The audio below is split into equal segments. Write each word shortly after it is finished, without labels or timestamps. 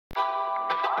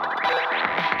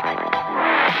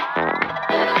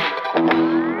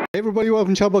everybody,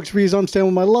 welcome to Chatbox Reviews. I'm Stan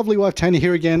with my lovely wife Tanya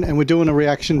here again, and we're doing a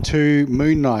reaction to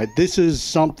Moon Knight. This is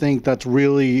something that's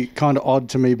really kind of odd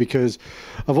to me because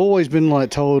I've always been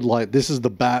told this is the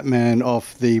Batman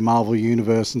of the Marvel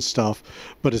universe and stuff,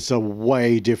 but it's a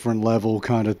way different level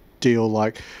kind of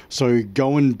deal. So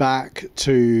going back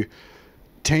to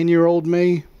 10-year-old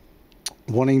me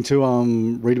wanting to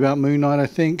read about Moon Knight, I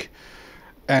think,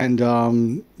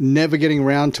 and never getting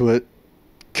around to it.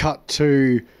 Cut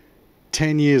to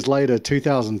 10 years later,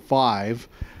 2005,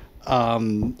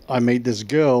 I meet this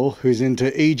girl who's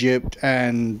into Egypt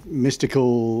and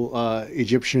mystical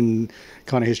Egyptian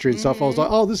kind of history and stuff. I was like,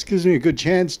 oh, this gives me a good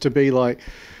chance to be like,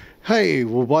 hey,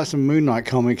 we'll buy some Moon Knight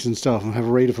comics and stuff and have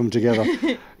a read of them together.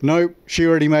 Nope, she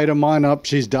already made her mind up.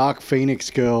 She's Dark Phoenix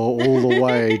girl all the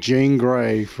way, Jean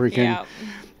Grey, freaking. Yeah.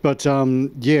 But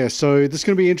yeah, so this is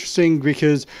going to be interesting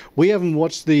because we haven't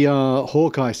watched the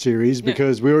Hawkeye series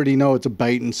because we already know it's a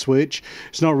bait and switch.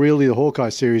 It's not really the Hawkeye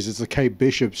series, it's the Kate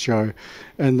Bishop show.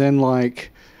 And then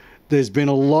there's been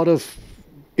a lot of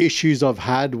issues I've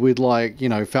had with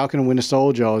Falcon and Winter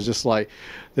Soldier. I was just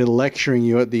they're lecturing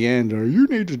you at the end, or you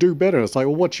need to do better. It's like,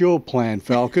 well, what's your plan,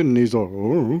 Falcon? And he's like,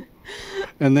 oh.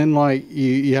 And then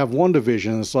you have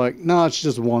WandaVision. It's like, no, it's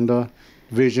just Wanda.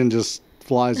 Vision just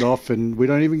flies off and we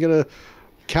don't even get a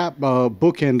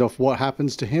bookend of what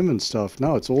happens to him and stuff.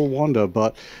 No, it's all Wanda.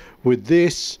 But with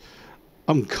this,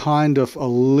 I'm kind of a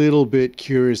little bit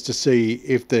curious to see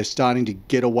if they're starting to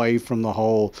get away from the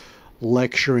whole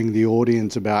lecturing the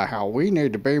audience about how we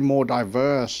need to be more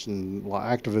diverse and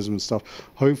activism and stuff.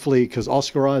 Hopefully, because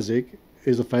Oscar Isaac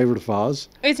is a favorite of ours.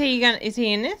 Is he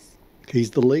in this?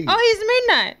 He's the lead. Oh, he's Moon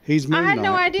Knight. He's Moon Knight. I had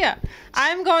no idea.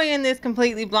 I'm going in this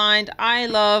completely blind. I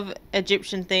love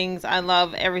Egyptian things. I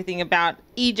love everything about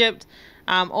Egypt.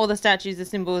 All the statues, the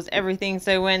symbols, everything.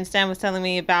 So when Stan was telling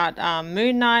me about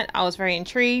Moon Knight, I was very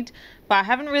intrigued. But I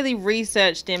haven't really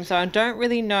researched him, so I don't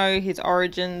really know his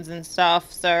origins and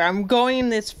stuff. So I'm going in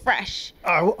this fresh.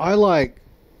 I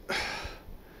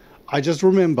just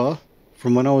remember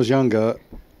from when I was younger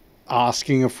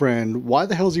asking a friend, why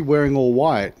the hell is he wearing all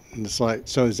white? And it's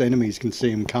so his enemies can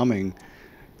see him coming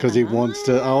because he wants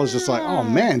to. I was just like, oh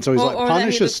man, so he's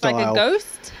Punisher style. Like a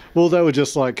ghost? Well, they were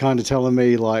just kind of telling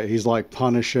me he's like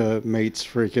Punisher meets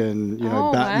freaking,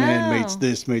 Batman meets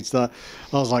this, meets that.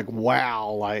 I was like,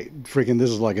 wow, freaking this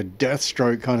is like a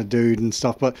Deathstroke kind of dude and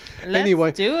stuff. But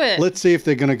anyway, do it. Let's see if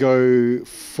they're going to go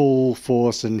full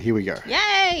force, and here we go.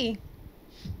 Yay!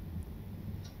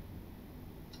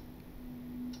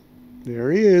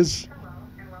 There he is. Hello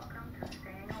and welcome to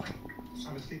Staying Awake.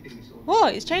 I'm a sleeping disorder.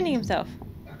 Whoa, he's training himself.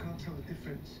 I can't tell the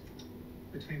difference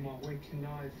between my waking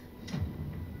life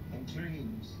and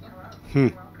dreams. Hello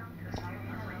and welcome to Staying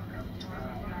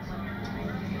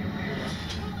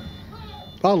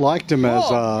Awake. I liked him as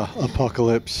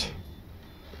Apocalypse.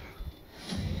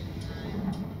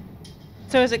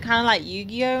 So is it kind of like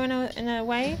Yu-Gi-Oh in a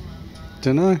way?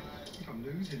 Don't know. I'm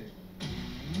losing it.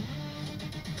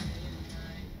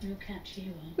 We'll catch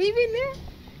you on. We've been there.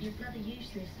 You're bloody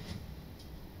useless.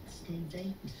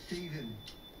 Stevie. Steven.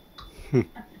 I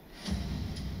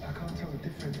can't tell the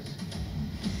difference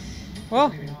Whoa.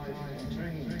 between life and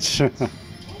dreams.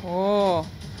 Whoa.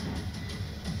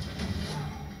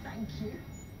 Thank you.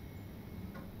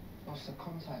 Lost the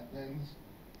contact lens.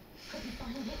 Got you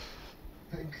find it?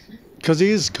 Thanks. Because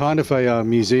he is kind of a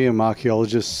museum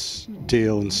archaeologist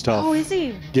deal and stuff. Oh, is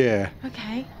he? Yeah.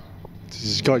 Okay.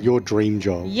 He's got your dream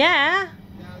job. Yeah.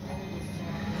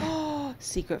 Oh,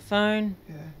 secret phone.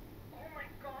 Yeah. Oh my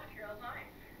God, you're alive.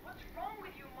 What's wrong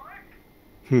with you, Mark?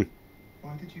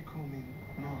 Why did you call me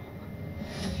Mark?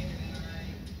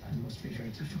 It must be very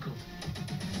difficult.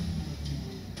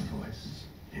 The voice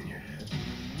in your head.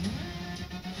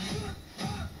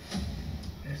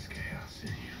 There's chaos in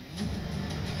you.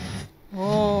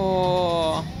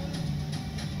 Oh.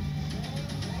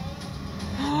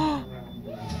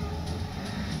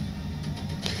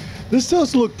 This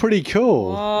does look pretty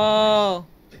cool. Whoa.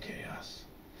 The chaos.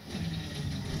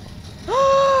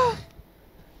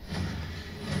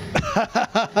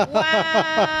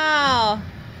 Wow.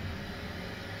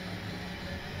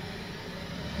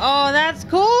 Oh, that's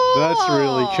cool. That's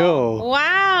really cool.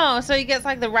 Wow. So he gets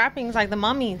the wrappings like the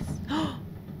mummies.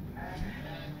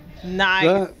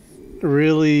 Nice.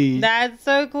 That's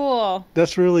so cool.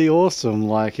 That's really awesome.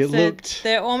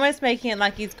 They're almost making it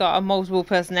like he's got a multiple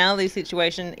personality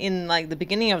situation in the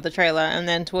beginning of the trailer, and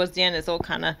then towards the end it's all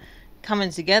kind of coming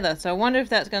together. So I wonder if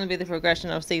that's going to be the progression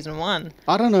of season 1.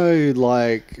 I don't know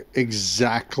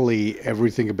exactly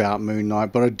everything about Moon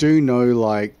Knight, but I do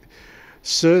know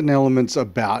certain elements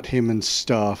about him and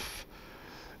stuff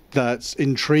that's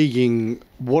intriguing.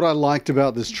 What I liked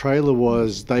about this trailer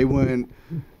was they weren't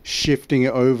shifting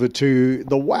it over to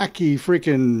the wacky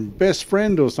freaking best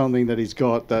friend or something that he's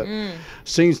got that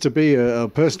seems to be a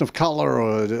person of color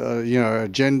or a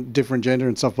different gender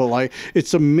and stuff, but like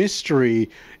it's a mystery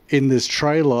in this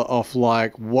trailer of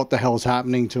like what the hell's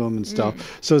happening to him and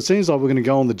stuff. So it seems like we're going to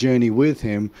go on the journey with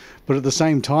him, but at the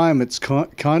same time it's kind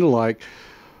of like,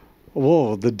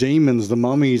 whoa, the demons, the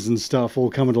mummies and stuff all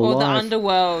coming to life. Or the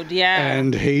underworld, yeah.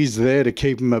 And he's there to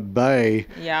keep him at bay.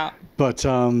 Yeah. But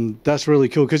that's really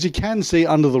cool because you can see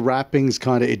under the wrappings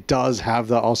kind of it does have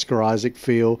that Oscar Isaac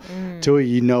feel to it.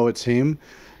 You know it's him.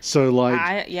 So like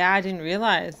I didn't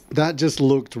realize. That just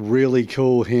looked really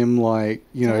cool. Him like,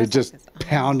 just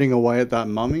pounding away at that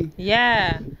mummy.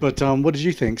 Yeah. But what did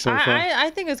you think so far? I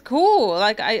think it's cool.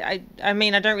 Like I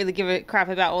mean, I don't really give a crap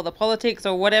about all the politics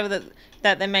or whatever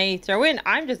that they may throw in.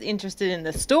 I'm just interested in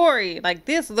the story. Like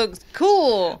this looks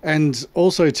cool. And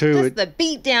also too, just the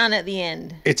beat down at the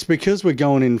end. It's because we're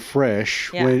going in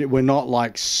fresh. Yeah. We're not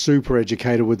like super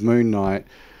educated with MoonKnight.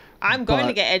 I'm going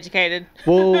to get educated.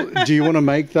 Well, do you want to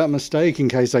make that mistake in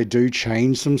case they do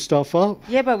change some stuff up?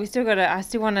 Yeah, but I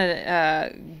still want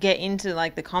to get into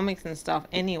like the comics and stuff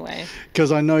anyway.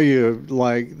 Because I know you're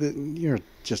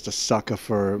just a sucker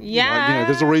for,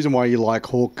 there's a reason why you like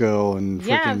Hawkgirl and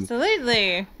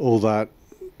absolutely all that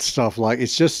stuff. Like,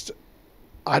 it's just,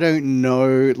 I don't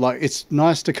know, like, it's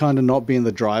nice to kind of not be in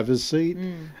the driver's seat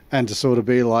and to sort of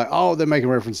be like, oh, they're making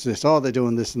reference to this, oh, they're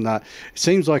doing this and that. It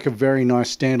seems like a very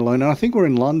nice standalone, and I think we're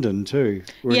in London too.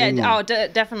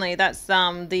 Definitely. That's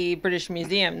the British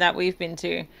Museum that we've been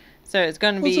to. So it's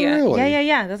going to be... really?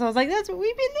 Yeah. That's what I was like, that's what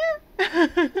we've been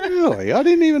there? Really? I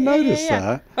didn't even notice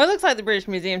that. Well, it looks like the British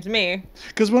Museum to me.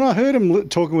 Because when I heard him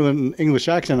talking with an English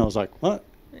accent, I was like, what?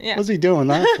 Yeah. What's he doing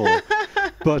that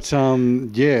for? But,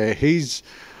 he's...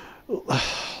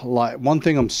 Like, one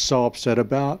thing I'm so upset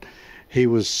about, he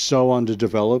was so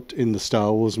underdeveloped in the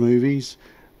Star Wars movies.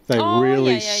 They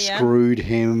really screwed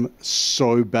him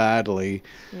so badly.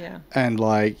 Yeah. And,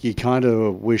 like, you kind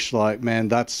of wish, like, man,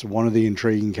 that's one of the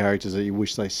intriguing characters that you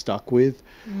wish they stuck with.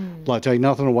 Like, take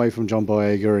nothing away from John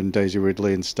Boyega and Daisy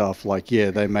Ridley and stuff. Like,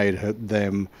 yeah, they made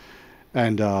them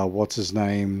and, what's his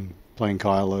name, playing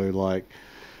Kylo, like,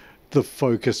 the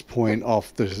focus point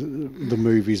of the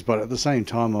movies. But at the same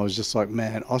time, I was just like,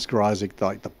 man, Oscar Isaac,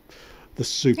 like, the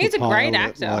super He's a great pilot,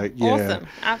 actor. like, Awesome.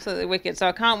 Absolutely wicked. So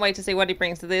I can't wait to see what he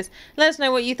brings to this. Let us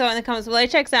know what you thought in the comments below.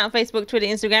 Check us out on Facebook, Twitter,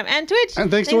 Instagram, and Twitch. And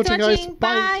thanks for watching, guys.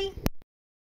 Bye.